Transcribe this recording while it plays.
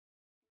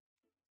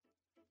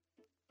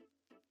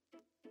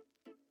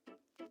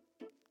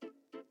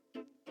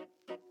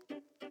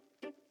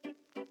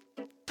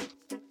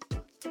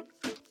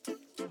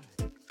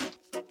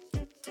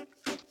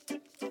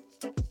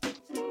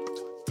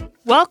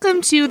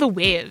Welcome to The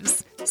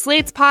Waves,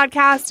 Slate's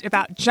podcast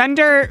about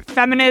gender,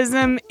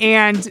 feminism,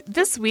 and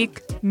this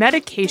week,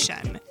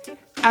 medication.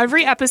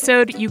 Every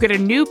episode, you get a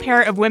new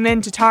pair of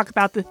women to talk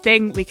about the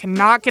thing we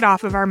cannot get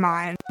off of our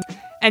minds.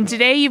 And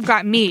today you've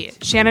got me,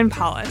 Shannon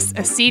Paulus,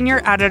 a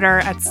senior editor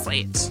at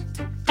Slate.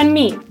 And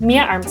me,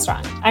 Mia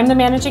Armstrong. I'm the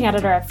managing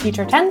editor of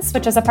Future Tense,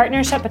 which is a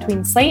partnership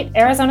between Slate,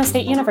 Arizona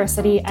State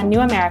University, and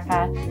New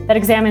America that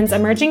examines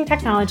emerging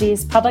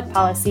technologies, public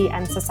policy,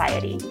 and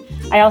society.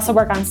 I also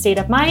work on State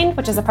of Mind,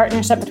 which is a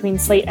partnership between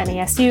Slate and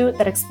ASU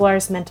that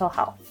explores mental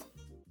health.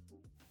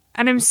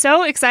 And I'm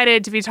so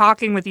excited to be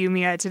talking with you,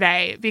 Mia,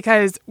 today,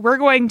 because we're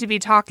going to be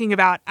talking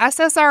about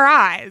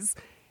SSRIs,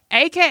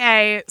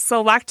 aka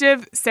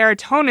selective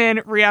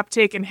serotonin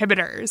reuptake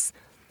inhibitors.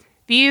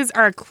 These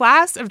are a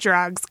class of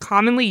drugs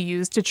commonly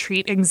used to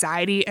treat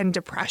anxiety and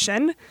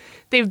depression.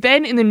 They've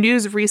been in the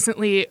news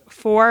recently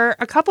for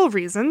a couple of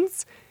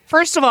reasons.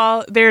 First of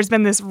all, there's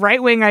been this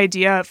right-wing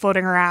idea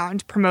floating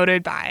around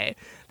promoted by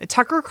the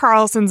Tucker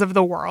Carlsons of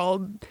the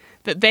world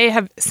that they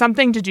have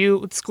something to do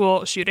with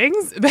school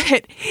shootings,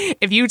 that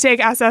if you take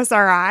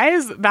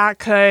SSRIs, that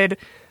could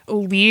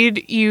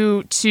lead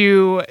you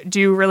to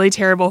do really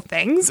terrible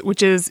things,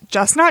 which is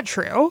just not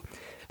true.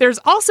 There's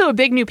also a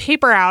big new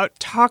paper out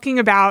talking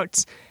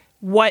about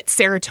what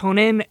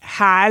serotonin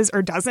has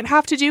or doesn't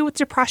have to do with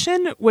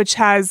depression, which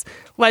has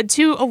led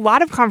to a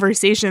lot of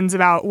conversations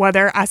about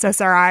whether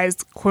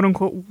SSRIs, quote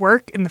unquote,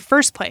 work in the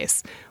first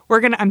place. We're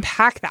going to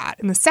unpack that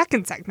in the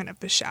second segment of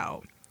the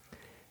show.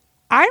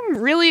 I'm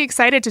really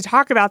excited to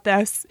talk about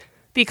this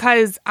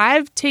because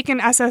I've taken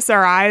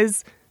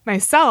SSRIs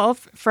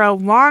myself for a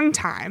long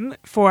time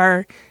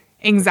for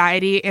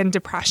anxiety and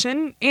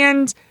depression,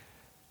 and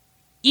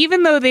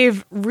even though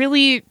they've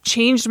really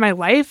changed my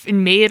life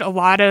and made a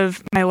lot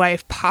of my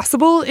life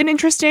possible in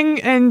interesting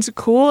and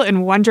cool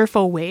and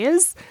wonderful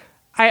ways,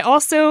 I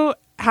also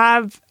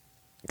have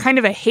kind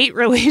of a hate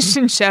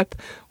relationship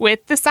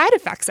with the side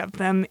effects of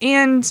them.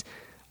 And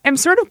I'm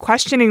sort of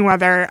questioning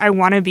whether I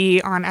want to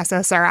be on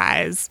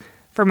SSRIs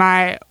for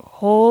my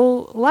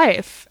whole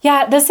life.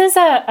 Yeah, this is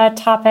a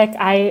topic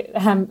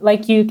I,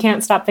 like you,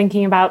 can't stop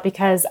thinking about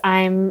because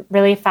I'm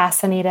really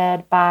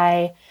fascinated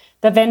by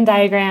the Venn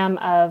diagram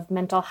of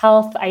mental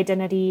health,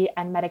 identity,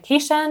 and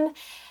medication,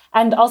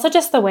 and also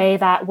just the way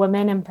that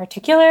women in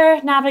particular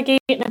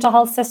navigate mental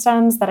health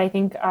systems that I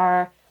think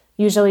are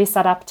usually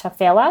set up to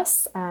fail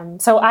us.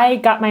 So I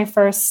got my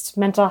first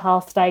mental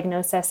health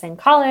diagnosis in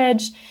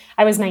college.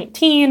 I was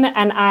 19,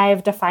 and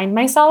I've defined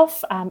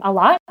myself a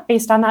lot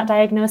based on that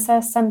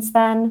diagnosis since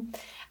then.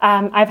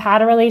 I've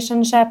had a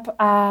relationship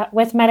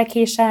with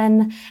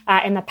medication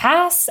in the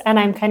past, and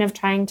I'm kind of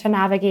trying to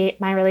navigate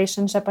my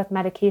relationship with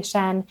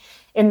medication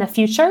in the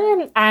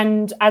future.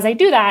 And as I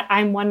do that,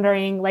 I'm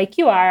wondering, like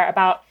you are,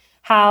 about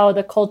how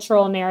the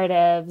cultural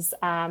narratives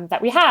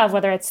that we have,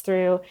 whether it's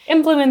through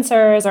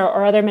influencers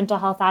or other mental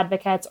health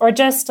advocates, or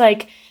just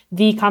like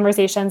the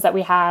conversations that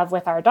we have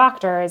with our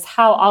doctors,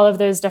 how all of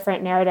those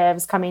different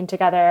narratives coming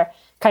together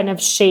kind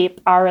of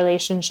shape our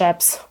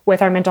relationships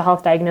with our mental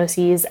health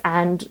diagnoses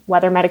and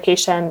whether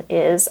medication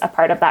is a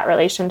part of that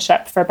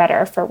relationship for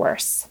better or for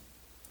worse.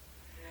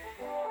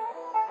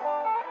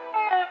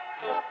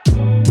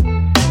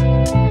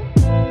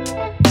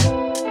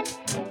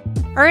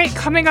 All right,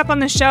 coming up on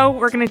the show,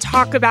 we're going to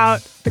talk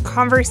about the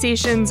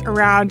conversations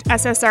around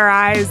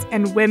SSRIs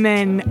and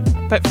women,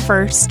 but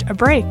first, a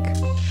break.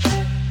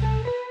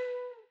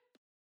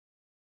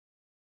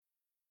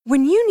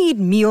 When you need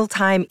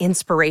mealtime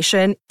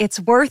inspiration,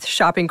 it's worth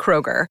shopping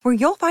Kroger, where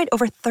you'll find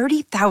over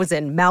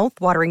 30,000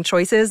 mouth-watering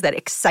choices that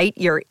excite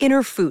your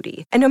inner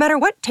foodie. And no matter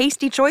what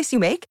tasty choice you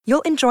make,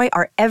 you'll enjoy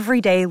our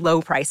everyday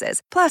low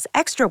prices, plus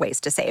extra ways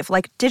to save,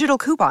 like digital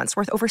coupons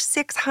worth over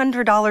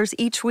 $600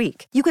 each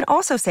week. You can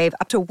also save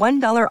up to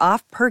 $1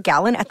 off per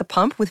gallon at the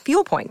pump with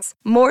fuel points.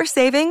 More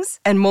savings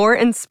and more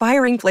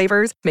inspiring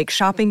flavors make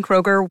shopping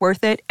Kroger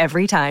worth it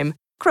every time.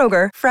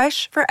 Kroger,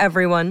 fresh for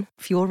everyone.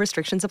 Fuel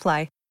restrictions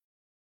apply.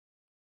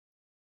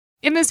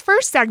 In this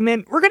first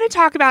segment, we're going to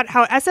talk about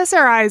how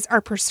SSRIs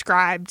are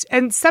prescribed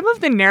and some of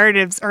the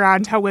narratives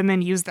around how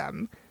women use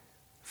them.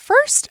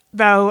 First,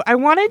 though, I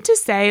wanted to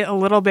say a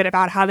little bit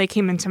about how they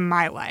came into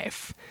my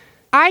life.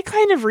 I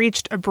kind of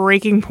reached a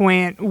breaking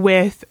point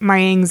with my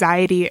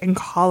anxiety in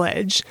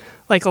college,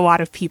 like a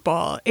lot of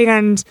people,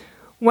 and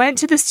went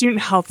to the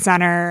student health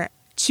center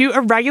to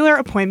a regular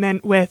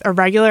appointment with a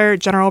regular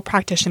general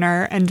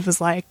practitioner and was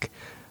like,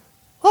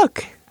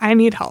 look, I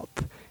need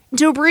help.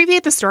 To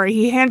abbreviate the story,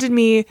 he handed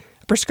me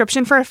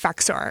prescription for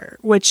Effexor,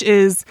 which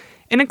is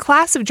in a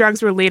class of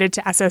drugs related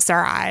to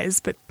SSRIs,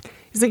 but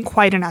isn't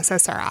quite an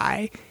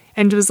SSRI,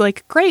 and was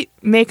like, great,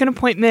 make an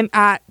appointment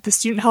at the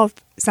student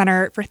health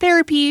center for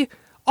therapy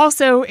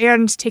also,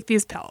 and take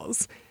these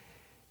pills.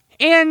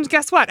 And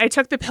guess what? I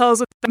took the pills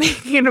with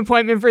making an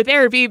appointment for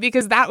therapy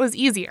because that was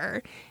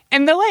easier.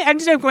 And though I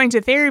ended up going to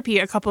therapy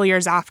a couple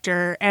years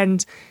after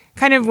and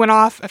kind of went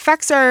off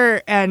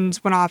Effexor and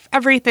went off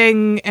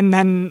everything and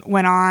then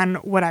went on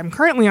what I'm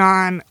currently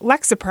on,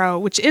 Lexapro,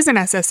 which is an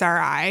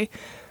SSRI,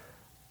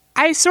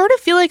 I sort of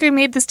feel like I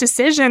made this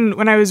decision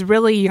when I was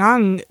really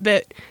young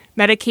that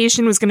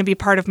medication was going to be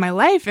part of my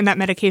life and that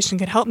medication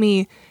could help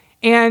me.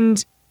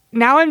 And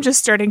now I'm just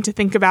starting to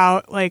think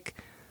about, like,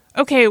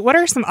 okay, what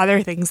are some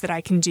other things that I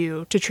can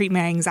do to treat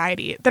my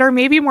anxiety that are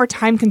maybe more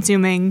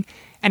time-consuming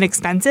and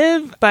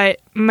expensive,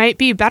 but might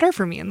be better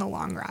for me in the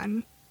long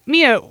run?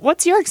 Mia,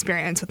 what's your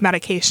experience with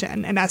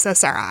medication and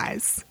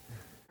SSRIs?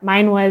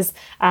 Mine was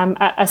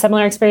a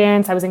similar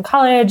experience. I was in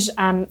college.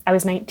 I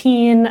was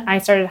 19. I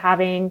started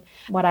having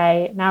what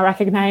I now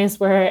recognize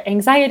were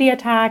anxiety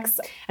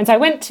attacks. And so I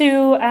went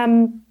to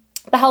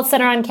the health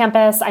center on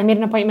campus. I made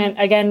an appointment,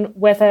 again,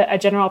 with a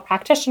general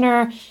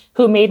practitioner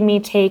who made me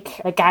take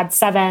the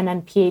GAD-7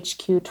 and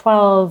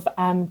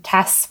PHQ-12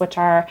 tests, which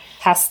are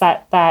tests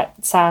that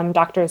some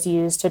doctors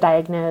use to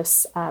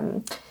diagnose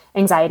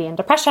anxiety and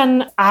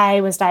depression.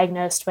 I was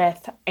diagnosed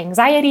with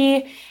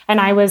anxiety, and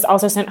I was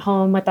also sent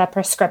home with a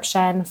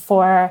prescription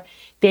for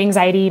the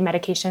anxiety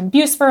medication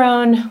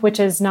buspirone, which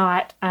is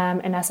not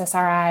an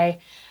SSRI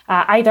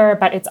either,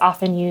 but it's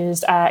often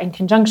used in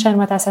conjunction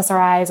with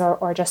SSRIs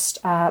or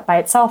just by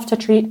itself to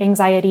treat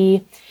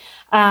anxiety.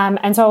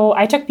 And so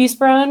I took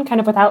buspirone kind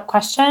of without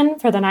question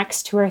for the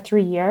next 2 or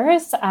 3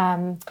 years.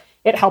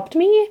 It helped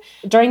me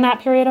during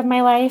that period of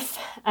my life.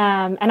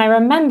 And I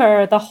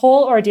remember the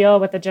whole ordeal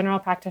with the general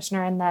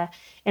practitioner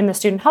in the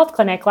student health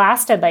clinic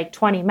lasted like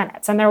 20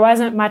 minutes. And there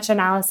wasn't much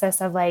analysis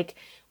of like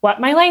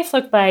what my life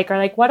looked like or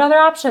like what other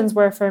options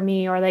were for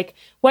me or like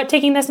what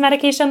taking this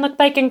medication looked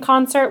like in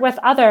concert with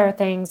other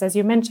things, as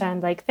you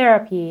mentioned, like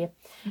therapy.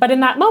 But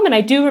in that moment,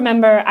 I do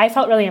remember I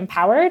felt really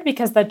empowered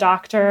because the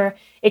doctor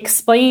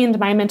explained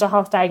my mental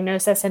health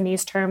diagnosis in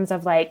these terms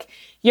of like,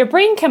 your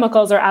brain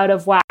chemicals are out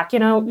of whack. You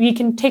know, you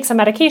can take some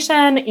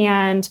medication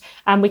and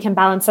we can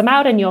balance them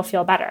out and you'll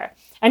feel better.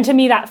 And to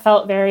me, that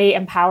felt very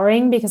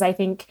empowering because I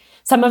think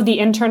some of the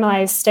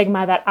internalized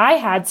stigma that I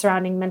had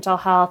surrounding mental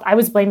health, I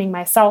was blaming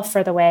myself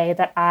for the way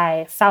that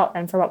I felt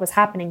and for what was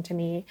happening to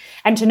me.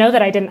 And to know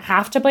that I didn't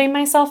have to blame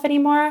myself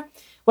anymore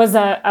was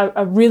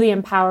a really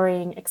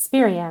empowering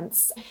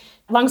experience.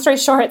 Long story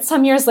short,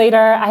 some years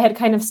later, I had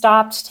kind of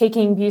stopped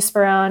taking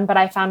buspirone, but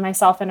I found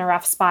myself in a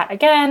rough spot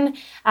again.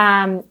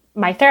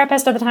 My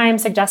therapist at the time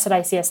suggested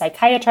I see a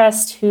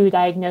psychiatrist who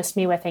diagnosed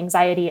me with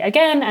anxiety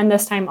again, and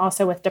this time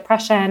also with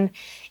depression.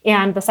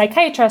 And the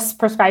psychiatrist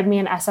prescribed me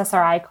an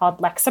SSRI called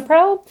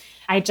Lexapro.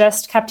 I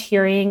just kept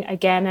hearing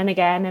again and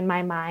again in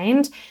my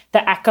mind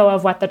the echo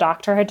of what the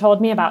doctor had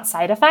told me about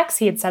side effects.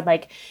 He had said,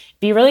 like,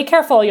 be really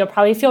careful. You'll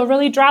probably feel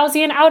really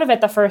drowsy and out of it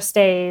the first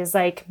days.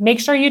 Like, make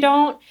sure you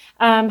don't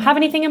have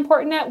anything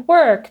important at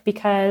work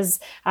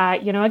because,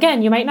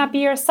 again, you might not be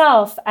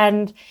yourself.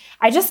 And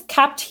I just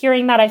kept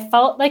hearing that. I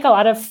felt like a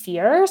lot of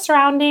fear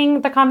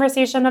surrounding the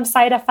conversation of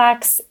side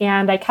effects,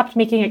 and I kept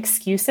making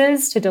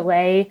excuses to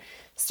delay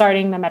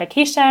starting the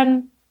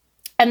medication.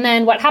 And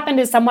then what happened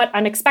is somewhat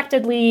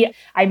unexpectedly,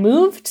 I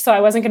moved, so I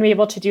wasn't going to be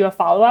able to do a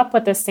follow-up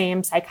with the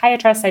same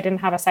psychiatrist. I didn't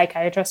have a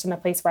psychiatrist in the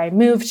place where I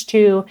moved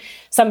to.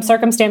 Some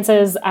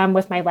circumstances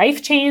with my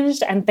life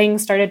changed and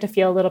things started to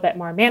feel a little bit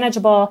more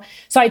manageable.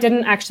 So I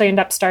didn't actually end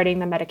up starting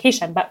the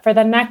medication. But for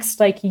the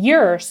next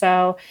year or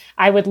so,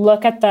 I would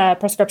look at the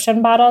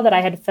prescription bottle that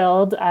I had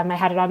filled. I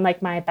had it on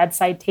my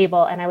bedside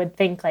table, and I would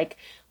think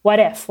what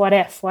if?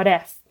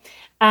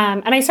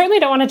 And I certainly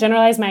don't want to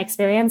generalize my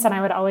experience, and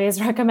I would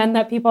always recommend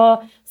that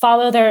people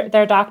follow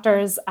their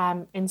doctor's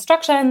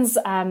instructions.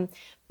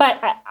 But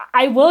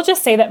I will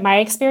just say that my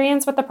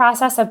experience with the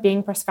process of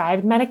being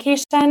prescribed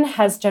medication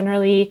has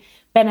generally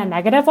been a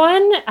negative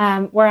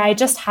one, where I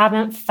just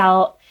haven't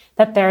felt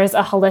that there's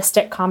a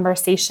holistic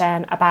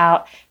conversation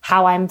about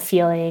how I'm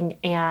feeling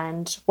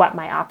and what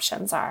my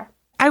options are.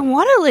 I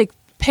want to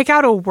pick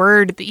out a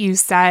word that you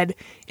said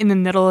in the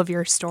middle of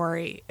your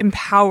story,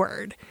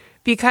 empowered.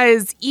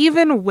 Because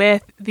even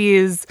with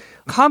these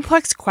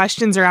complex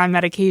questions around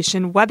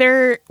medication,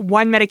 whether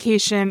one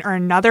medication or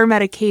another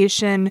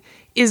medication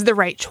is the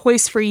right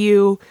choice for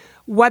you,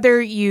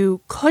 whether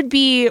you could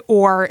be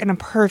or in a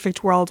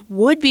perfect world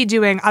would be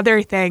doing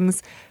other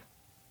things,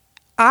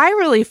 I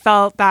really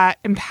felt that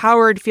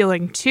empowered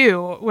feeling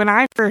too when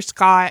I first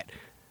got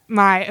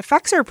my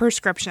Effexor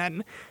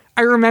prescription.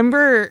 I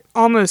remember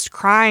almost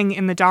crying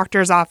in the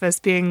doctor's office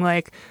being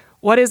like,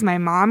 what is my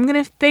mom going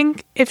to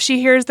think if she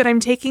hears that I'm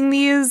taking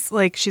these?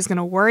 She's going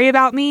to worry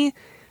about me.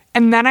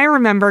 And then I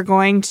remember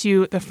going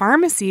to the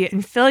pharmacy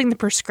and filling the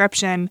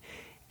prescription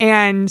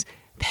and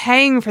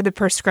paying for the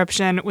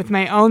prescription with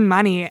my own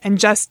money and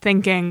just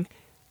thinking,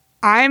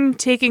 I'm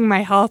taking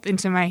my health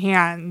into my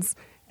hands,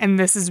 and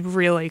this is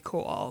really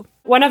cool.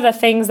 One of the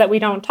things that we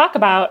don't talk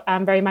about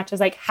very much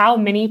is how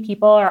many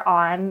people are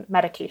on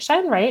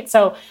medication, right?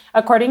 So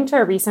according to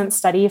a recent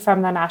study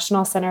from the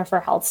National Center for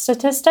Health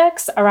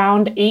Statistics,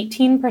 around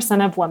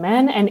 18% of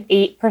women and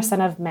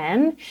 8% of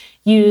men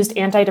used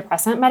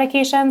antidepressant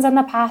medications in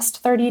the past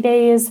 30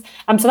 days.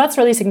 So that's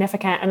really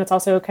significant. And it's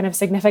also kind of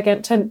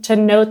significant to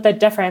note the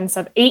difference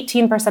of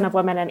 18% of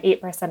women and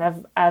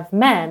 8% of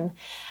men.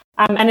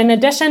 And in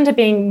addition to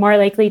being more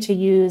likely to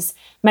use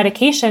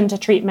medication to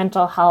treat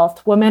mental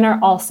health, women are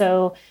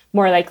also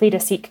more likely to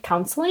seek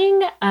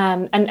counseling.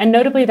 And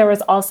notably, there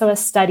was also a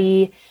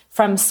study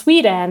from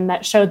Sweden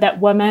that showed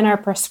that women are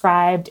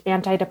prescribed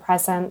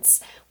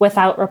antidepressants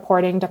without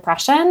reporting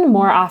depression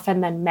more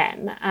often than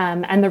men.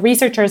 And the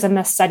researchers in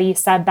this study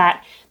said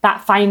that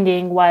that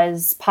finding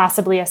was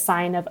possibly a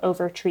sign of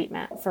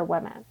overtreatment for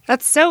women.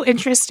 That's so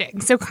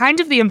interesting. So kind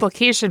of the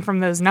implication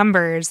from those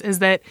numbers is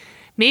that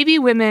maybe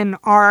women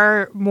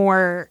are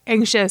more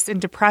anxious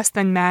and depressed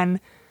than men.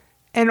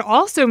 And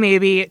also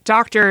maybe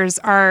doctors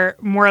are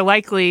more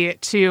likely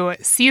to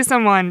see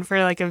someone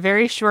for like a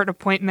very short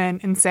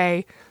appointment and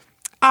say,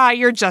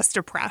 you're just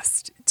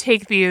depressed.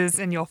 Take these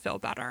and you'll feel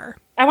better.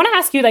 I want to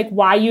ask you, like,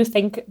 why you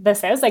think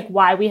this is, like,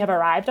 why we have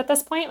arrived at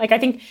this point. Like, I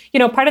think,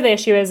 part of the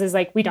issue is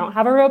like, we don't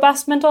have a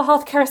robust mental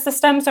health care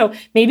system. So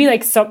maybe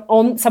like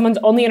someone's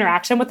only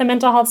interaction with the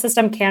mental health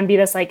system can be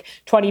this like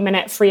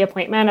 20-minute free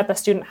appointment at the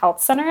student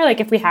health center. Like,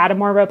 if we had a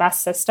more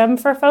robust system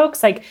for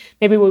folks, like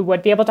maybe we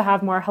would be able to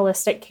have more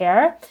holistic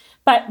care.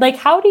 But like,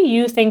 how do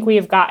you think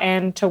we've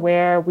gotten to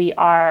where we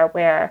are,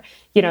 where,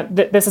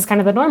 this is kind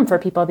of the norm for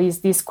people,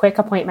 these quick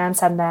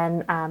appointments and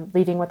then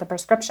leaving with a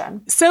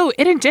prescription? So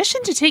in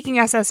addition to taking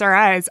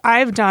SSRIs,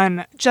 I've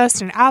done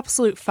just an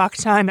absolute fuck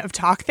ton of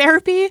talk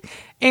therapy,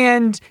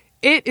 and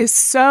it is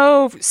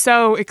so,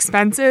 so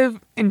expensive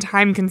and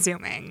time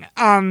consuming.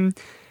 Early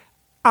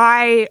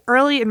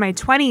in my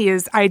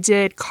 20s, I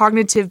did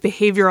cognitive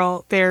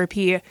behavioral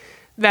therapy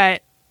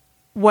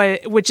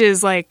which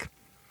is like,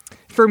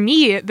 for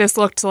me, this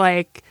looked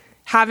like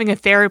having a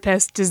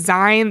therapist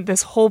design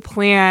this whole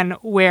plan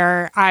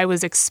where I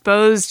was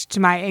exposed to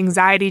my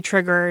anxiety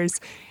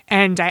triggers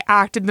and I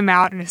acted them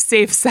out in a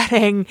safe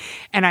setting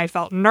and I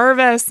felt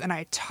nervous and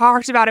I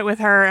talked about it with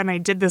her and I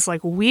did this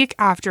like week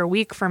after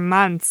week for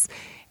months.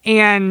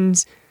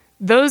 And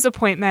those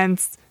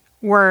appointments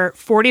were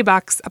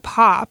 $40 a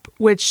pop,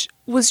 which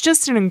was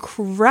just an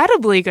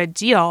incredibly good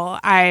deal.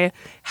 I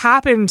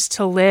happened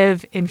to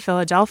live in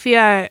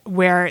Philadelphia,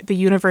 where the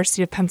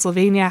University of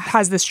Pennsylvania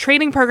has this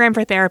training program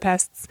for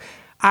therapists.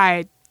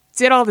 I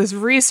did all this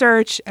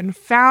research and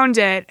found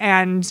it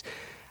and,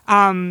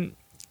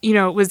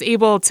 was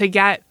able to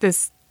get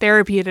this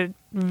therapy at a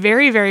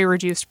very, very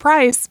reduced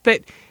price.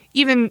 But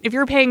even if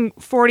you're paying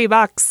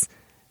 $40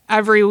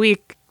 every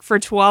week for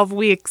 12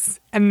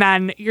 weeks, and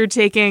then you're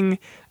taking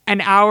an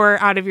hour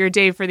out of your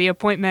day for the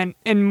appointment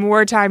and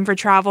more time for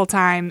travel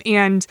time.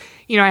 And,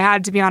 I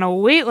had to be on a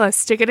wait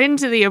list to get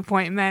into the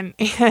appointment.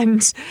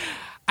 And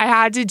I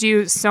had to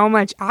do so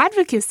much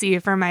advocacy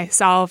for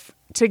myself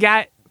to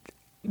get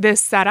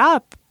this set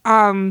up.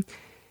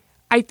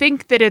 I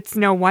think that it's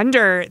no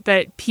wonder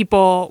that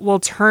people will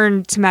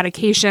turn to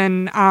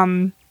medication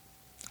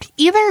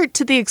either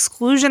to the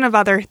exclusion of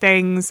other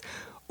things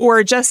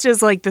or just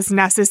as like this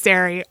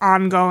necessary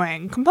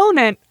ongoing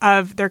component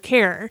of their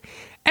care.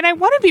 And I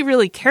want to be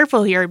really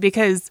careful here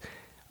because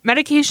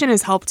medication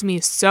has helped me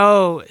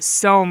so,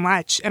 so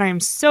much, and I'm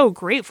so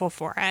grateful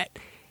for it.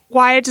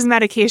 Why does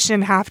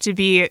medication have to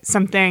be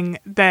something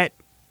that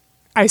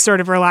I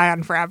sort of rely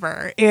on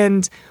forever?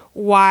 And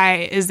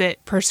why is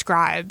it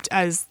prescribed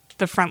as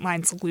the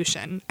frontline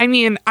solution? I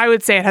mean, I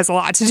would say it has a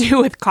lot to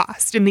do with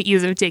cost and the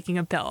ease of taking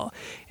a pill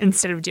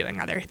instead of doing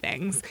other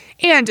things.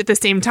 And at the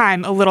same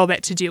time, a little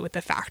bit to do with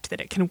the fact that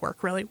it can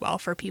work really well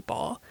for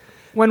people.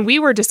 When we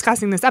were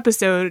discussing this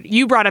episode,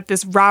 you brought up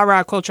this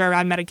rah-rah culture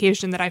around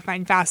medication that I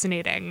find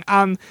fascinating.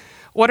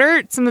 What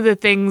are some of the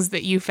things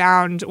that you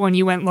found when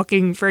you went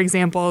looking for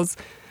examples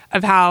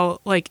of how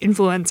like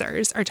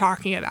influencers are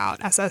talking about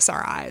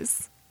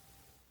SSRIs?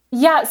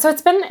 Yeah, so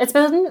it's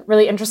been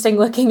really interesting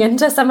looking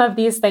into some of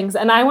these things.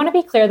 And I want to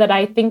be clear that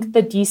I think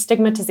the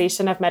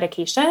destigmatization of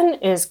medication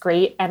is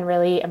great and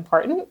really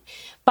important.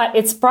 But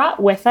it's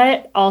brought with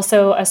it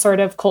also a sort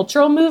of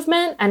cultural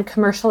movement and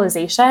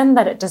commercialization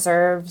that it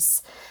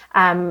deserves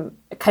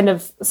kind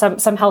of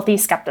some healthy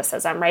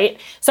skepticism, right?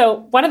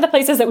 So one of the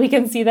places that we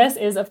can see this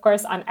is, of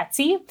course, on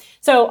Etsy.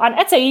 So on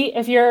Etsy,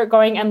 if you're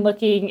going and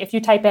looking, if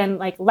you type in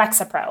like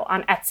Lexapro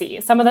on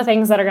Etsy, some of the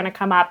things that are going to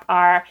come up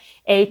are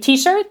a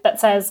t-shirt that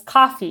says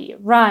coffee,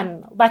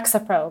 run,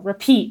 Lexapro,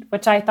 repeat,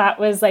 which I thought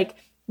was like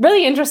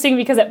really interesting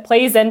because it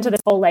plays into this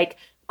whole like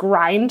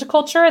grind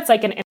culture. It's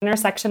like an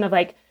intersection of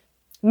like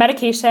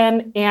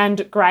medication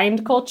and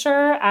grind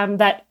culture,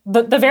 that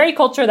the very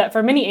culture that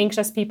for many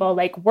anxious people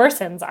like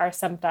worsens our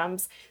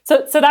symptoms.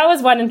 So that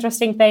was one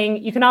interesting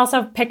thing. You can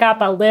also pick up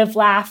a Live,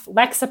 Laugh,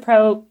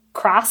 Lexapro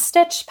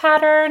cross-stitch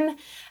pattern,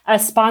 a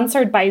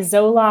sponsored by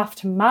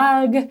Zoloft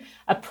mug,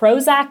 a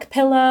Prozac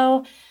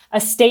pillow,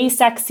 a Stay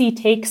Sexy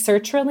Take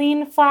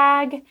Sertraline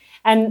flag.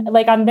 And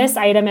like on this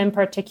item in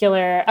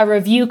particular, a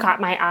review caught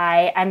my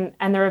eye,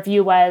 and the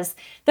review was,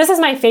 "This is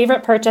my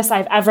favorite purchase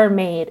I've ever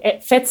made.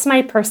 It fits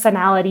my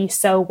personality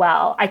so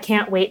well. I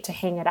can't wait to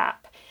hang it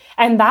up."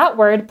 And that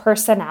word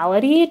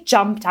personality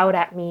jumped out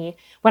at me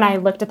when I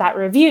looked at that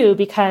review,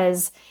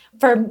 because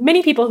for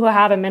many people who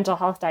have a mental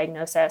health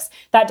diagnosis,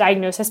 that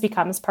diagnosis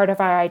becomes part of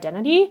our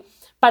identity.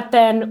 But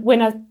then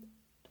when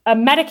a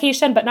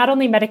medication, but not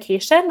only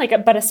medication,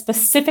 but a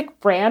specific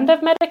brand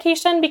of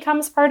medication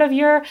becomes part of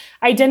your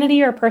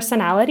identity or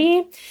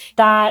personality,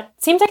 that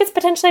seems like it's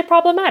potentially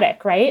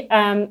problematic, right?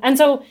 And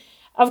so,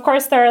 of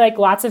course, there are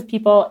lots of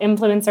people,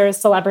 influencers,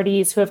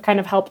 celebrities who have kind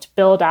of helped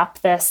build up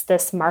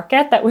this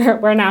market that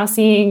we're now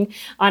seeing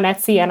on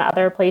Etsy and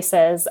other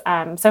places.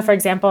 So, for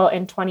example,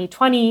 in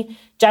 2020,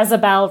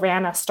 Jezebel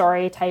ran a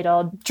story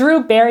titled,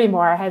 "Drew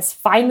Barrymore has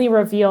finally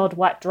revealed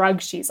what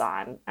drug she's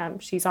on."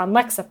 She's on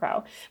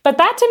Lexapro. But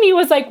that to me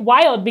was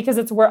wild,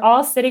 because we're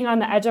all sitting on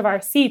the edge of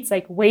our seats,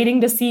 waiting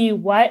to see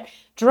what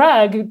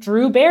drug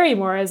Drew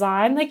Barrymore is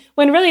on,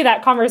 when really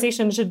that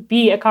conversation should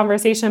be a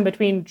conversation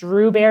between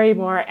Drew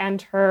Barrymore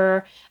and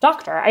her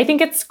doctor. I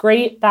think it's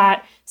great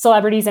that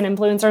celebrities and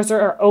influencers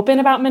are open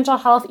about mental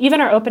health,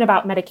 even are open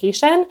about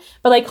medication,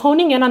 but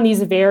honing in on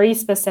these very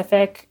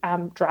specific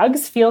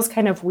drugs feels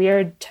kind of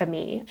weird to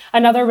me.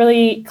 Another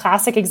really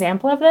classic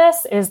example of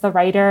this is the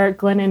writer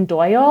Glennon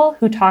Doyle,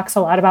 who talks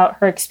a lot about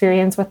her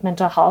experience with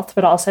mental health,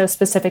 but also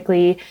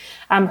specifically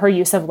her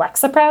use of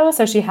Lexapro.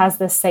 So she has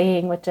this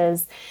saying, which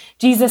is,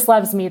 "Jesus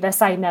loves me,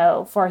 this I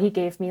know, for he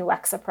gave me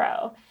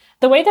Lexapro."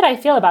 The way that I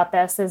feel about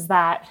this is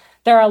that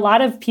there are a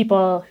lot of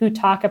people who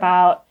talk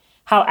about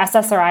how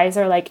SSRIs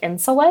are like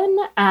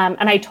insulin.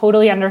 And I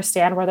totally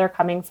understand where they're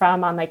coming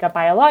from on a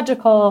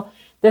biological,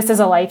 this is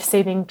a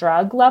life-saving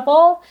drug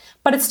level.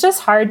 But it's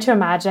just hard to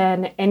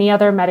imagine any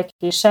other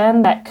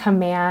medication that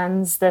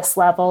commands this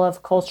level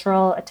of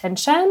cultural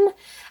attention.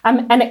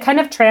 And it kind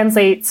of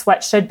translates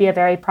what should be a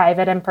very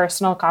private and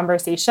personal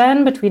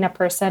conversation between a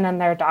person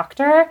and their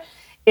doctor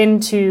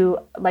into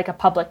a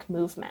public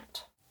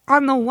movement.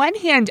 On the one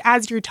hand,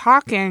 as you're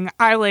talking,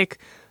 I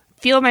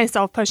feel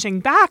myself pushing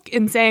back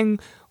and saying,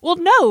 well,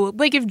 no,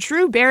 if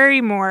Drew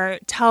Barrymore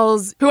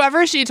tells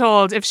whoever she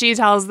told, if she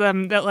tells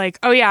them that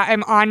oh yeah,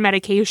 I'm on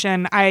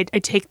medication, I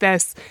take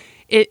this,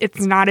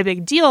 it's not a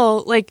big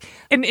deal.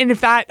 And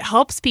if that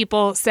helps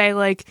people say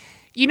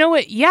you know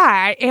what, yeah,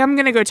 I am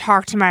going to go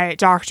talk to my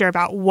doctor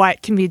about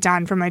what can be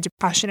done for my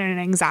depression and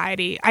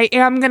anxiety. I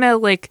am going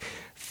to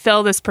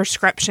fill this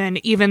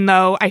prescription, even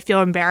though I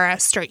feel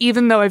embarrassed, or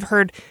even though I've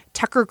heard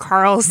Tucker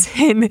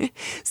Carlson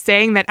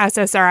saying that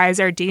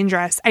SSRIs are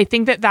dangerous. I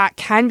think that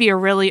can be a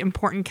really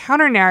important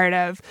counter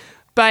narrative.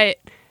 But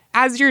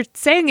as you're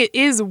saying, it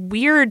is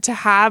weird to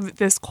have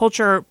this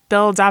culture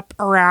build up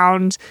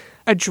around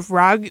a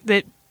drug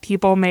that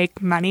people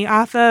make money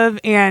off of,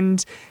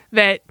 and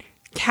that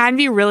can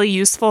be really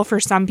useful for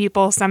some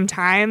people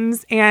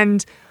sometimes,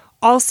 and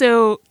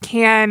also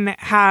can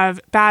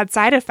have bad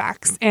side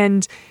effects,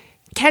 and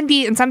can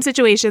be, in some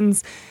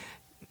situations,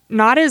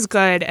 not as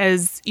good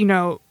as,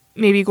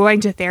 maybe going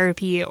to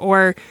therapy,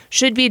 or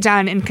should be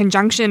done in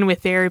conjunction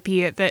with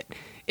therapy that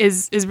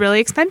is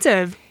really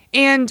expensive.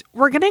 And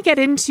we're going to get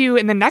into,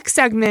 in the next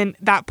segment,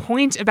 that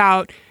point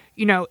about,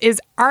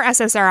 are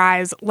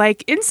SSRIs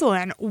like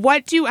insulin?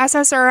 What do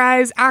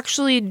SSRIs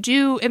actually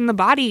do in the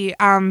body?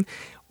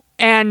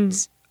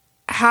 And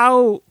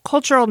how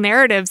cultural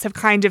narratives have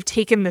kind of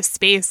taken the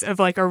space of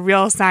a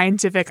real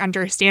scientific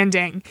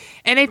understanding.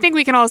 And I think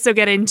we can also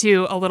get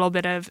into a little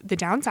bit of the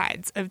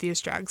downsides of these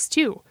drugs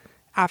too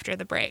after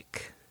the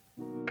break.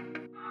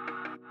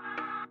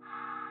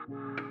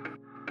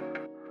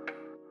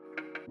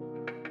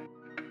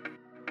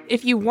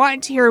 If you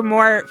want to hear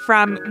more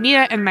from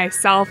Mia and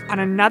myself on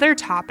another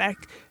topic,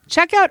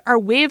 check out our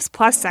Waves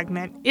Plus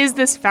segment, Is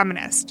This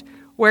Feminist?,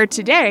 where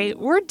today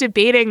we're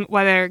debating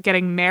whether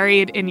getting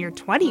married in your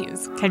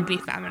 20s can be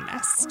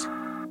feminist.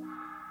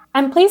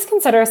 And please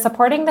consider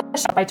supporting the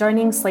show by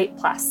joining Slate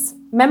Plus.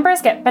 Members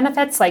get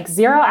benefits like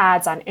 0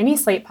 ads on any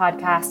Slate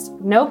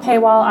podcast, no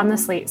paywall on the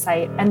Slate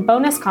site, and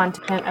bonus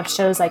content of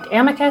shows like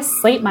Amicus,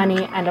 Slate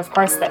Money, and of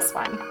course this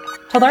one.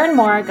 To learn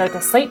more, go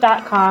to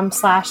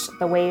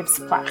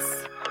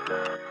slate.com/thewavesplus.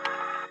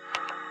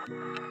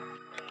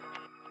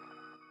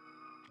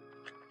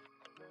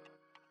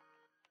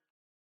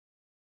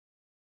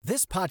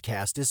 This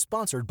podcast is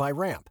sponsored by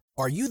Ramp.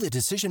 Are you the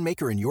decision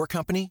maker in your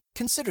company?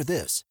 Consider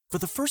this. For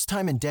the first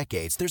time in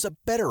decades, there's a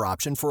better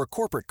option for a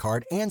corporate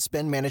card and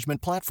spend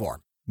management platform.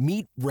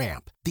 Meet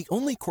Ramp, the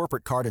only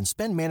corporate card and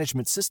spend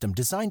management system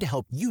designed to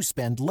help you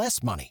spend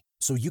less money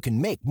so you can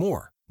make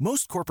more.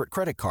 Most corporate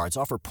credit cards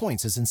offer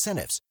points as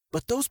incentives,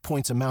 but those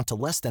points amount to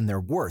less than their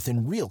worth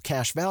in real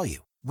cash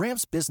value.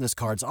 Ramp's business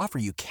cards offer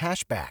you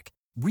cash back,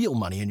 real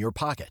money in your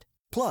pocket.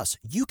 Plus,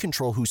 you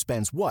control who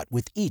spends what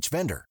with each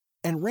vendor.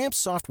 And Ramp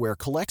software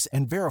collects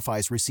and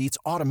verifies receipts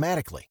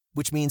automatically,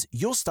 which means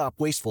you'll stop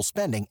wasteful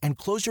spending and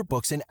close your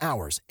books in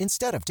hours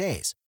instead of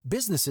days.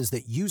 Businesses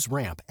that use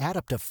Ramp add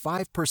up to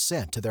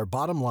 5% to their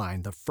bottom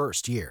line the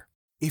first year.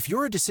 If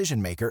you're a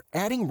decision maker,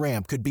 adding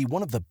Ramp could be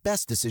one of the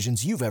best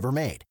decisions you've ever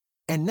made.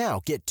 And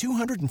now get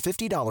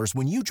 $250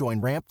 when you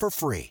join Ramp for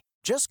free.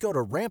 Just go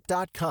to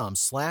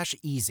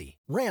ramp.com/easy.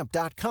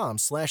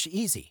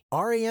 Ramp.com/easy.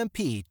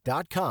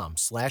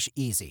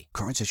 RAMP.com/easy.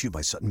 Cards issued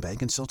by Sutton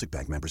Bank and Celtic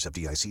Bank, members of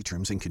FDIC.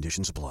 Terms and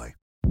conditions apply.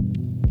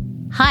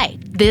 Hi,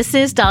 this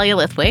is Dahlia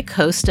Lithwick,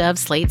 host of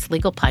Slate's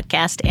legal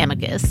podcast,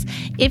 Amicus.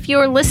 If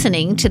you're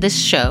listening to this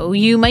show,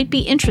 you might be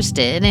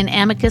interested in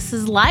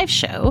Amicus's live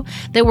show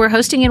that we're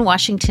hosting in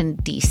Washington,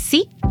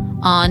 D.C.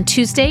 on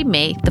Tuesday,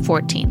 May the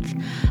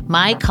 14th.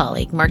 My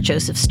colleague, Mark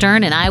Joseph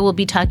Stern, and I will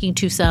be talking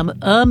to some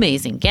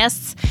amazing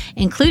guests,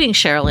 including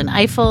Sherrilyn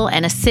Ifill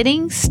and a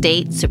sitting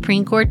state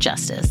Supreme Court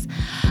justice,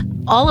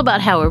 all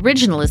about how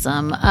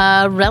originalism,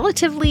 a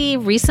relatively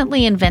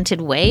recently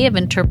invented way of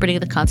interpreting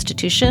the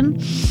Constitution,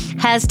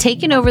 has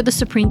taken over the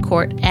Supreme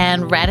Court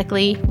and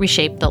radically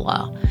reshaped the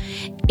law.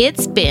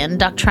 It's been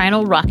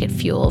doctrinal rocket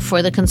fuel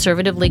for the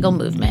conservative legal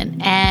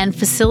movement and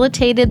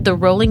facilitated the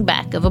rolling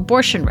back of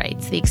abortion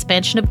rights, the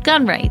expansion of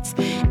gun rights,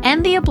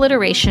 and the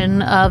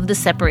obliteration of the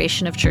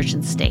separation of church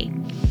and state.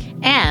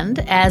 And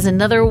as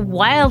another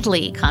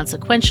wildly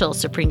consequential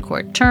Supreme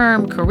Court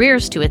term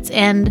careers to its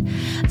end,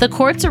 the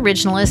court's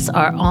originalists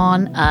are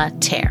on a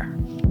tear.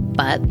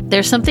 But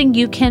there's something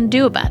you can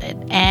do about it,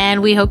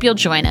 and we hope you'll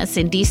join us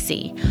in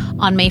D.C.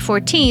 on May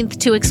 14th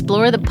to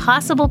explore the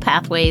possible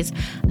pathways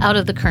out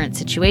of the current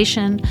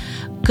situation.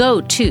 Go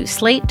to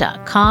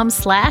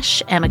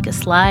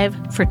slate.com/Amicus Live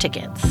for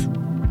tickets.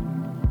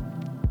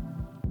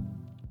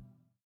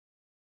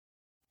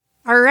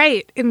 All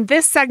right, in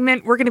this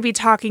segment, we're going to be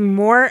talking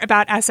more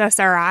about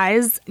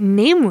SSRIs.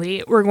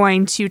 Namely, we're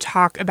going to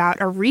talk about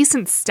a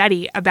recent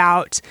study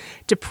about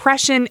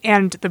depression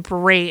and the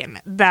brain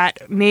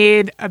that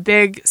made a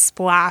big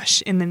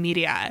splash in the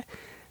media.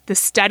 The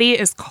study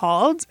is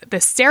called The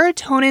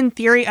Serotonin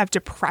Theory of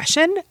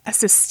Depression, a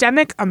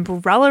Systemic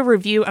Umbrella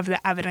Review of the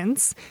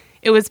Evidence.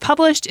 It was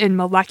published in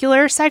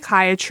Molecular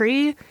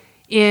Psychiatry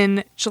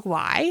in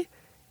July.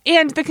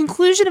 And the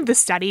conclusion of the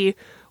study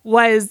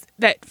was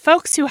that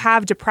folks who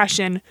have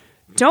depression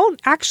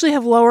don't actually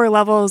have lower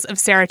levels of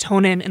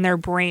serotonin in their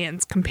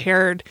brains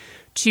compared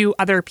to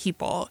other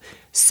people.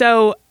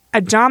 So a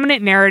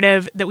dominant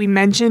narrative that we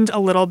mentioned a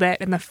little bit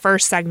in the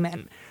first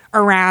segment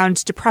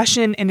around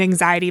depression and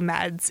anxiety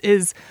meds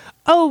is,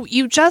 oh,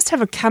 you just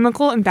have a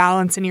chemical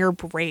imbalance in your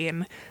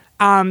brain.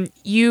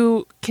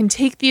 You can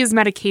take these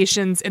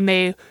medications and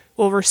they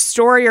will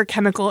restore your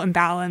chemical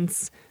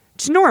imbalance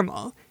to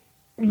normal.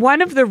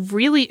 One of the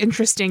really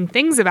interesting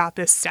things about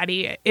this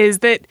study is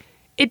that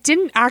it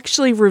didn't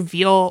actually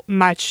reveal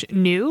much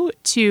new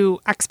to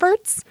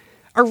experts.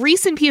 A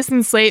recent piece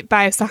in Slate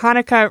by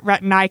Sahanika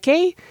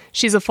Ratnaike,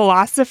 she's a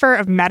philosopher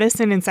of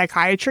medicine and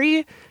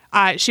psychiatry.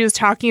 She was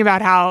talking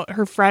about how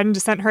her friend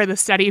sent her the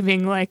study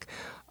being like,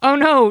 oh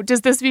no, does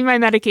this mean my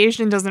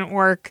medication doesn't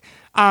work?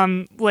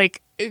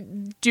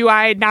 Do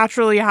I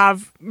naturally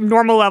have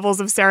normal levels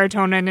of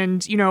serotonin?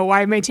 And,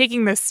 why am I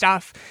taking this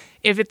stuff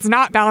if it's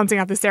not balancing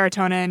out the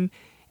serotonin?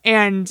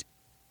 And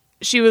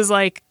she was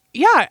like,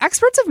 yeah,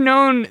 experts have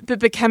known that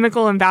the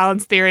chemical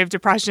imbalance theory of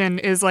depression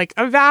is like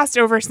a vast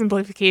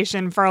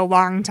oversimplification for a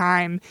long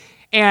time.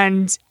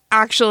 And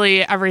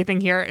actually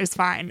everything here is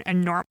fine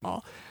and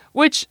normal,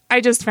 which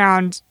I just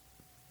found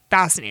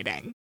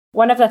fascinating.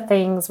 One of the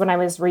things when I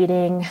was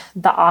reading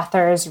the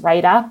author's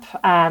write-up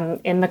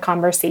in The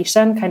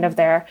Conversation, kind of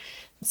their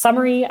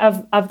summary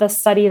of the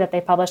study that they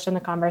published in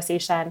The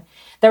Conversation,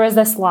 there was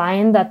this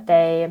line that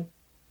they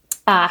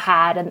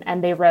had,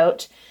 and they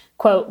wrote,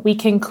 quote, "We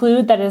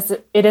conclude that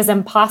it is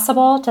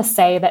impossible to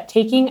say that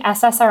taking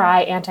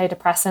SSRI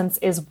antidepressants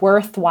is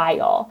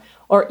worthwhile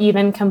or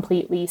even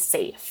completely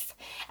safe."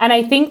 And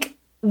I think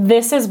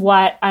this is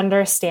what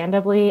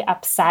understandably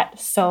upset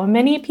so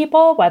many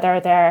people,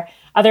 whether they're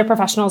other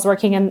professionals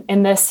working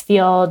in this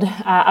field,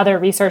 other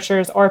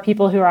researchers, or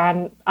people who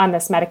are on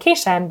this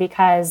medication,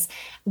 because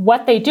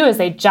what they do is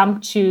they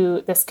jump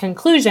to this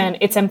conclusion.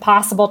 It's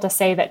impossible to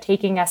say that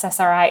taking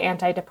SSRI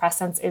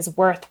antidepressants is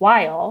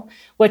worthwhile,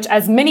 which,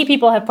 as many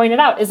people have pointed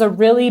out, is a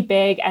really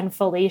big and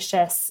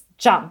fallacious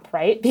jump,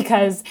 right?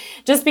 Because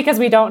just because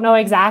we don't know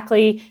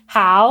exactly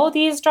how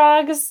these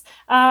drugs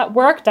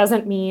work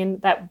doesn't mean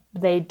that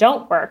they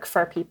don't work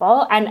for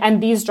people. And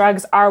these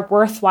drugs are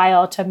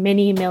worthwhile to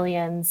many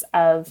millions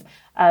of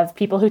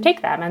people who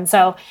take them. And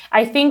so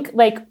I think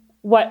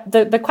what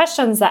the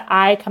questions that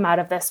I come out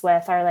of this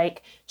with are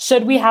like,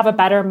 should we have a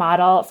better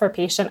model for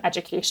patient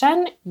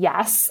education?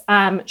 Yes.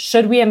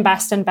 Should we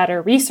invest in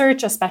better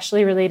research,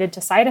 especially related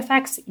to side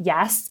effects?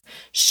 Yes.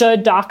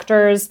 Should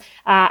doctors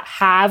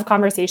have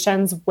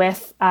conversations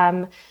with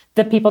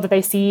the people that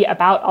they see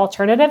about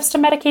alternatives to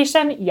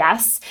medication?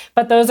 Yes.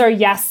 But those are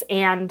yes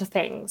and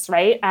things,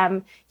 right?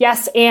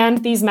 Yes,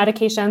 and these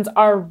medications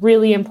are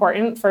really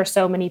important for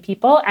so many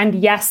people. And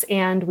yes,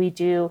 and we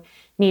do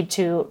need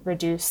to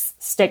reduce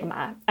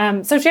stigma.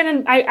 So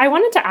Shannon, I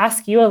wanted to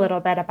ask you a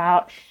little bit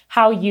about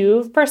how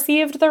you've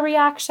perceived the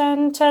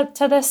reaction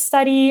to this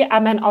study,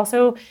 and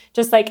also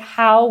just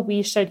how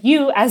we should,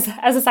 you as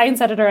a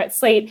science editor at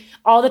Slate,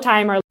 all the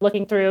time are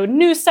looking through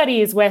new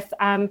studies with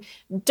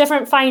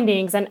different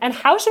findings, and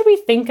how should we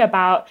think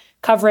about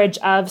coverage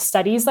of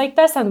studies like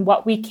this and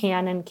what we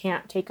can and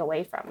can't take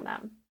away from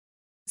them?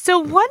 So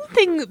one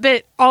thing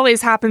that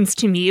always happens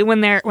to me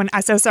when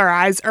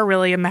SSRIs are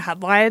really in the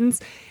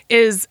headlines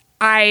is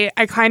I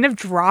kind of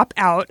drop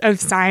out of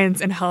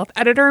science and health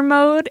editor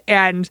mode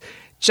and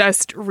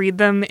just read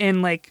them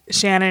in like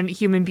Shannon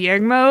human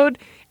being mode.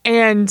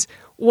 And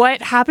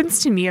what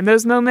happens to me in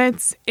those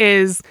moments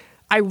is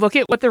I look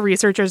at what the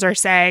researchers are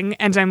saying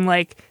and I'm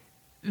like,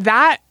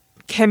 that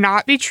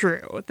cannot be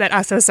true that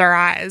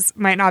SSRIs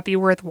might not be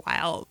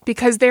worthwhile,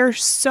 because they're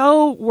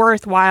so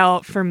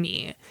worthwhile for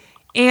me.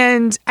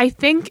 And I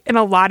think in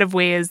a lot of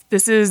ways,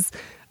 this is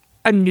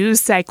a news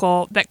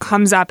cycle that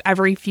comes up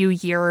every few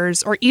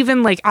years, or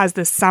even like as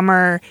the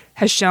summer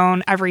has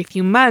shown, every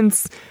few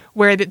months,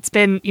 where it's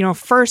been,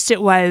 first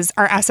it was,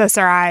 are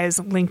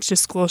SSRIs linked to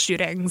school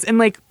shootings? And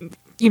like,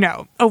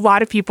 a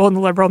lot of people in the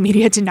liberal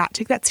media did not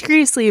take that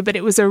seriously, but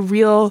it was a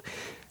real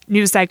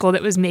news cycle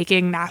that was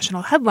making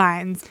national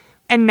headlines.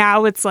 And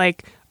now it's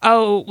like,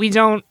 oh, we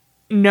don't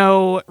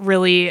know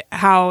really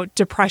how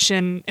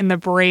depression in the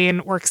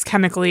brain works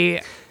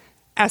chemically.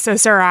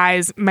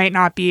 SSRIs might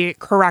not be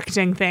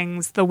correcting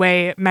things the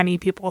way many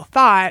people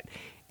thought.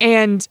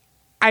 And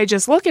I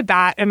just look at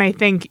that and I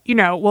think,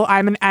 well,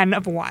 I'm an N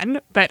of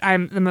one, but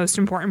I'm the most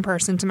important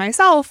person to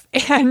myself.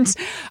 And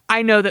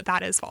I know that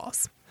that is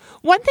false.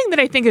 One thing that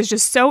I think is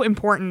just so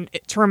important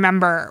to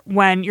remember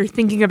when you're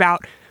thinking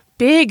about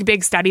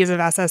big studies of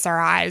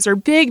SSRIs or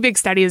big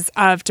studies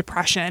of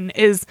depression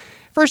is,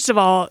 first of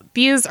all,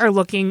 these are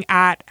looking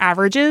at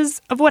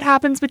averages of what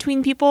happens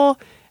between people.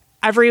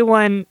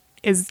 Everyone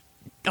is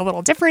a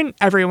little different.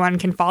 Everyone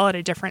can fall at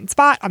a different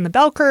spot on the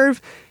bell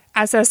curve.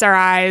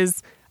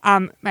 SSRIs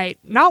might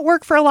not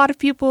work for a lot of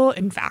people.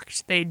 In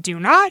fact, they do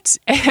not.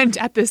 And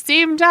at the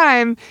same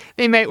time,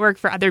 they might work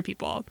for other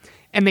people.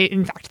 And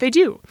in fact, they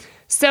do.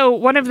 So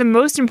one of the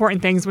most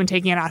important things when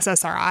taking an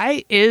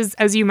SSRI is,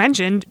 as you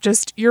mentioned,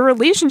 just your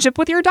relationship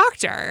with your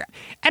doctor.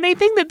 And I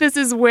think that this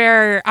is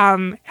where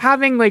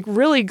having like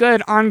really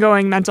good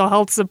ongoing mental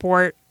health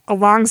support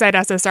alongside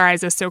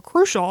SSRIs is so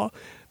crucial,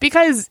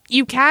 because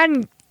you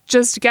can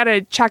just get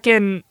a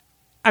check-in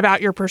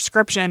about your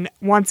prescription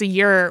once a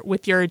year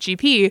with your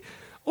GP.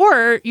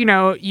 Or,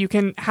 you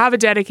can have a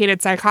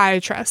dedicated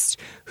psychiatrist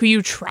who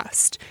you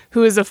trust,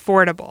 who is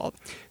affordable,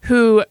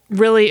 who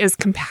really is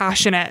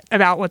compassionate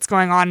about what's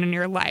going on in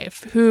your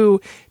life,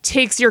 who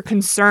takes your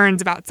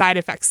concerns about side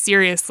effects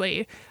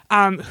seriously,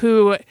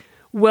 who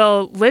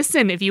will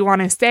listen if you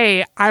want to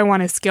say, I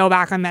want to scale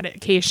back on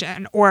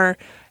medication, or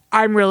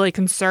I'm really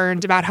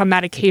concerned about how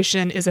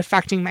medication is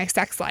affecting my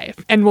sex life,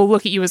 and will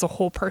look at you as a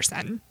whole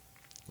person.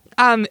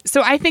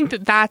 So I think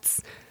that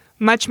that's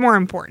much more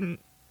important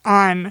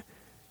on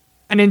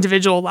an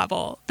individual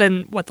level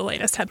than what the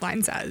latest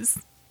headline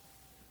says.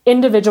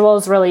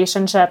 Individuals'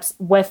 relationships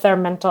with their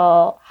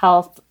mental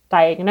health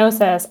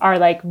diagnosis are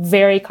like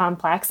very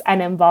complex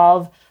and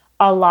involve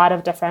a lot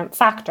of different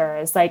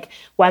factors, like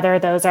whether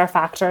those are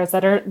factors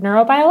that are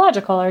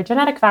neurobiological or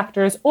genetic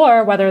factors,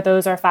 or whether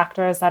those are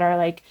factors that are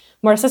like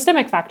more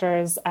systemic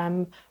factors,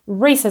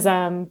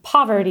 racism,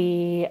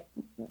 poverty,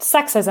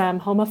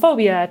 sexism,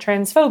 homophobia,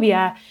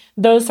 transphobia,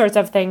 those sorts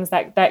of things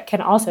that can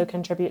also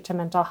contribute to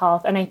mental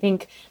health. And I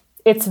think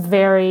it's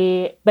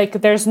very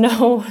like there's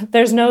no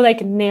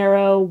like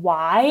narrow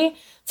why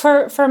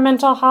for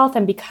mental health.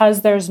 And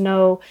because there's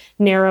no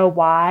narrow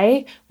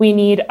why, we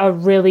need a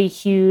really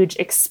huge,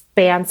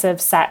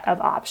 expansive set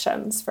of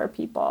options for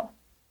people.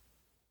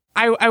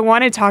 I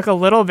want to talk a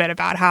little bit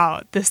about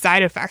how the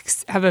side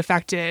effects have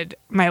affected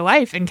my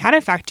life and can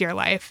affect your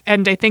life.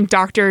 And I think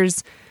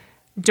doctors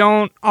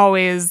don't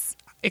always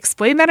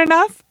explain that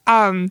enough.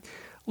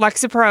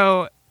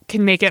 Lexapro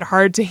can make it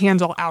hard to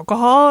handle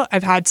alcohol.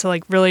 I've had to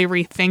like really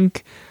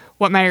rethink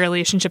what my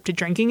relationship to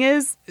drinking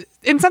is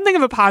in something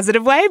of a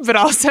positive way, but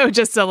also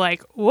just a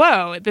like,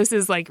 whoa, this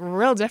is like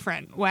real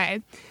different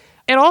way.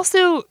 It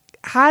also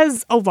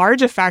has a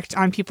large effect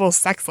on people's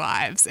sex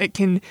lives. It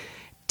can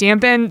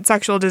dampen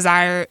sexual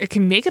desire. It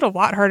can make it a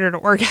lot harder to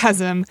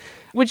orgasm,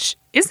 which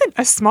isn't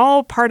a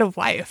small part of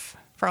life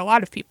for a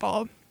lot of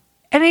people.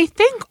 And I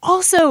think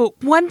also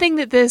one thing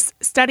that this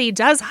study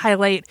does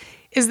highlight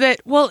is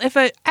that, well, if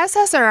a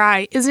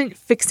SSRI isn't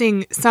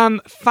fixing some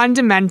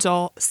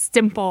fundamental,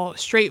 simple,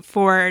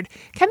 straightforward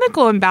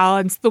chemical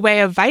imbalance the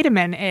way a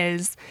vitamin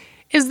is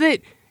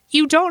that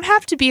you don't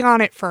have to be on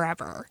it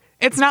forever.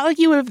 It's not like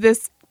you have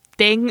this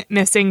thing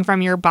missing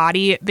from your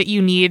body that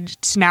you need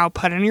to now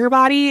put in your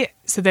body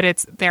so that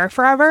it's there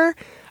forever.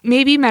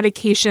 Maybe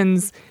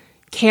medications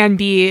can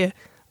be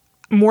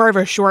more of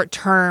a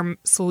short-term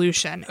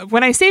solution.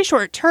 When I say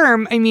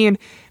short-term, I mean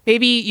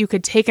maybe you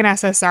could take an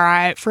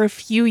SSRI for a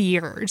few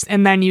years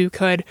and then you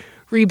could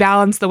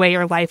rebalance the way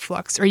your life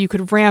looks, or you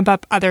could ramp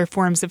up other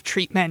forms of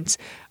treatment.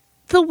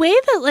 The way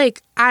that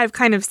like I've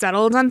kind of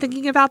settled on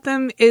thinking about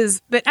them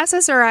is that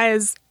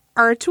SSRIs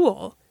are a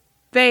tool.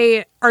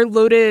 They are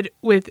loaded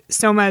with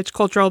so much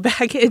cultural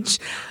baggage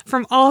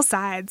from all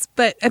sides,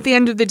 but at the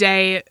end of the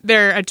day,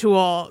 they're a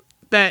tool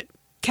that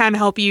can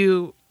help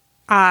you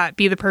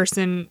be the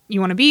person you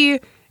want to be.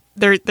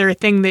 They're a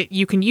thing that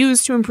you can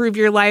use to improve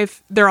your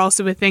life. They're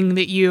also a thing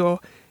that you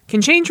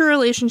can change your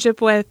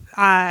relationship with.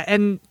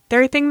 And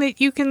they're a thing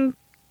that you can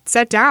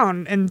set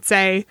down and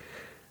say,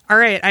 all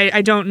right,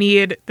 I don't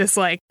need this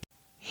like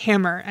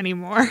hammer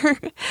anymore.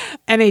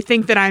 And I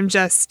think that I'm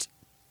just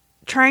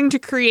trying to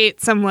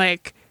create some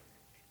like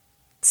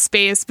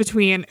space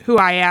between who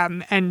I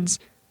am and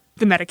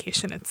the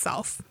medication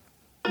itself.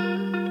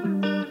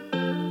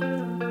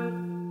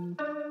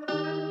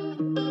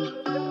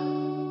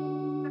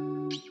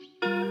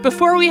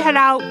 Before we head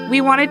out,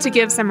 we wanted to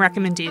give some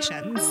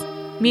recommendations.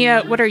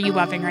 Mia, what are you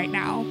loving right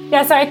now?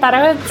 Yeah, so I thought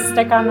I would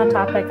stick on the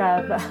topic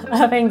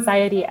of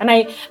anxiety. And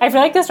I feel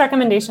like this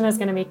recommendation is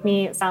going to make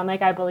me sound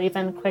like I believe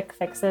in quick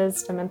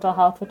fixes to mental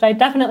health, which I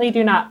definitely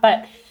do not.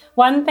 But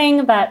one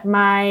thing that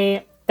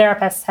my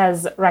therapist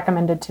has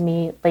recommended to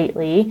me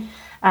lately,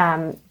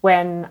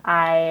 when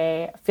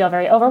I feel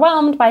very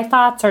overwhelmed by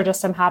thoughts or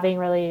just am having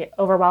really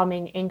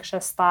overwhelming,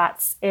 anxious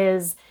thoughts,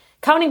 is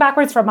counting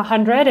backwards from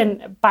 100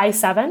 and by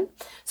 7.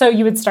 So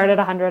you would start at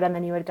 100 and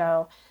then you would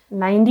go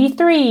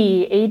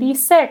 93,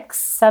 86,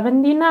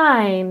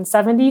 79,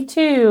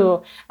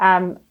 72,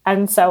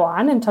 and so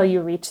on until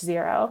you reach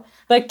 0.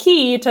 The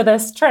key to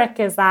this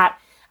trick is that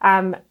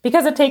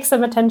because it takes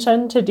some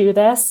attention to do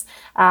this,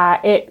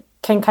 it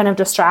can kind of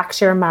distract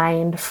your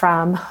mind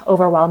from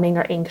overwhelming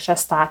or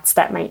anxious thoughts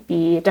that might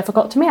be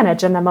difficult to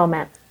manage in the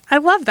moment. I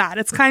love that.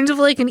 It's kind of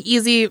like an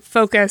easy,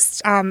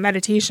 focused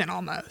meditation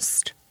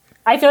almost.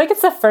 I feel like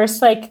it's the first,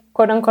 like,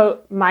 quote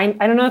unquote, I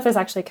don't know if this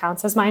actually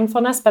counts as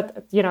mindfulness,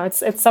 but, you know,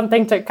 it's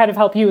something to kind of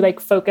help you like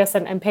focus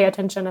and pay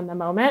attention in the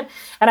moment.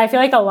 And I feel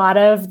like a lot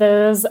of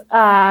those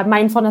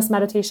mindfulness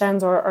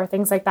meditations or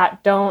things like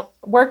that don't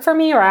work for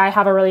me, or I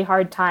have a really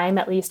hard time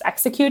at least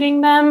executing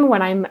them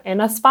when I'm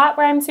in a spot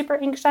where I'm super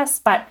anxious.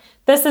 But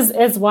this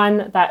is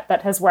one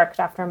that has worked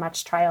after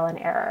much trial and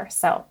error.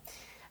 So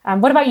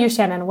what about you,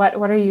 Shannon? What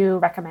are you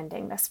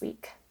recommending this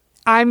week?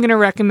 I'm going to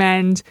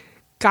recommend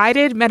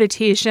guided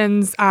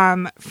meditations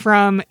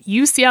from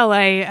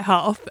UCLA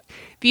Health.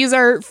 These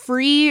are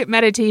free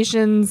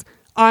meditations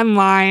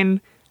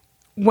online.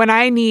 When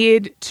I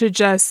need to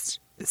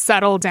just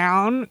settle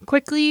down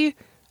quickly,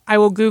 I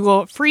will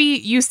Google free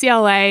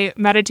UCLA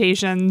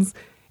meditations,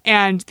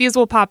 and these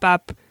will pop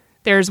up.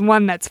 There's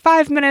one that's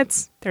 5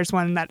 minutes. There's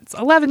one that's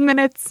 11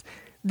 minutes.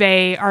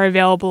 They are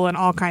available in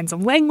all kinds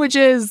of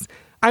languages.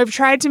 I've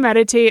tried to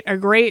meditate a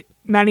great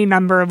many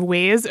number of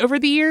ways over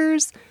the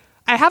years.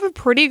 I have a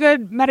pretty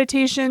good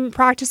meditation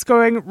practice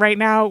going right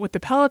now with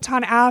the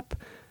Peloton app,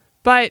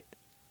 but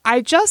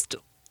I just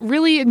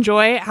really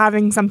enjoy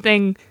having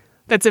something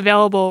that's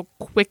available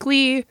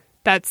quickly,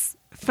 that's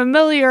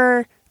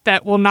familiar,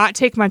 that will not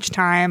take much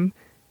time,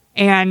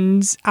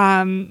 and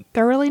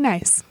they're really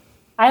nice.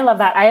 I love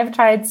that. I have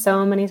tried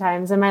so many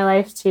times in my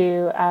life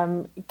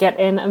to get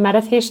in a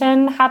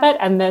meditation habit,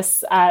 and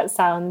this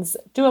sounds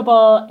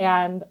doable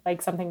and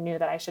like something new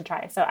that I should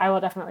try. So I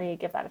will definitely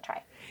give that a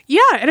try. Yeah,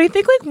 and I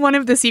think like one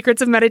of the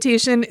secrets of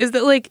meditation is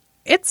that like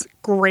it's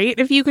great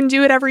if you can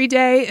do it every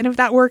day and if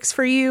that works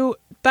for you,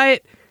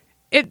 but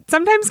it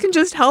sometimes can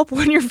just help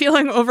when you're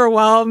feeling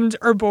overwhelmed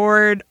or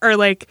bored, or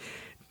like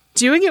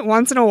doing it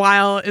once in a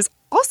while is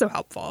also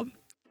helpful.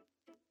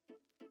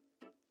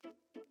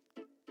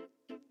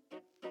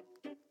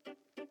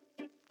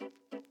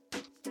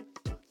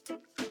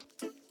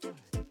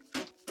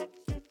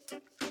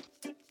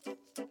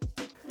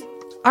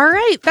 All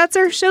right, that's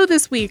our show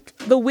this week.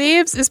 The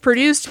Waves is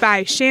produced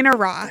by Shana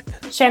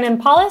Roth. Shannon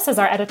Paulus is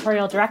our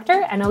editorial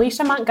director, and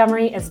Alicia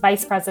Montgomery is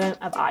vice president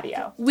of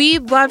audio.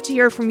 We'd love to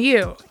hear from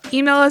you.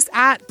 Email us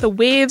at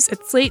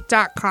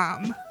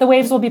thewaves@slate.com. The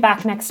Waves will be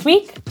back next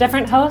week.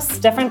 Different hosts,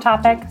 different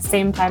topic,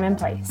 same time and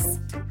place.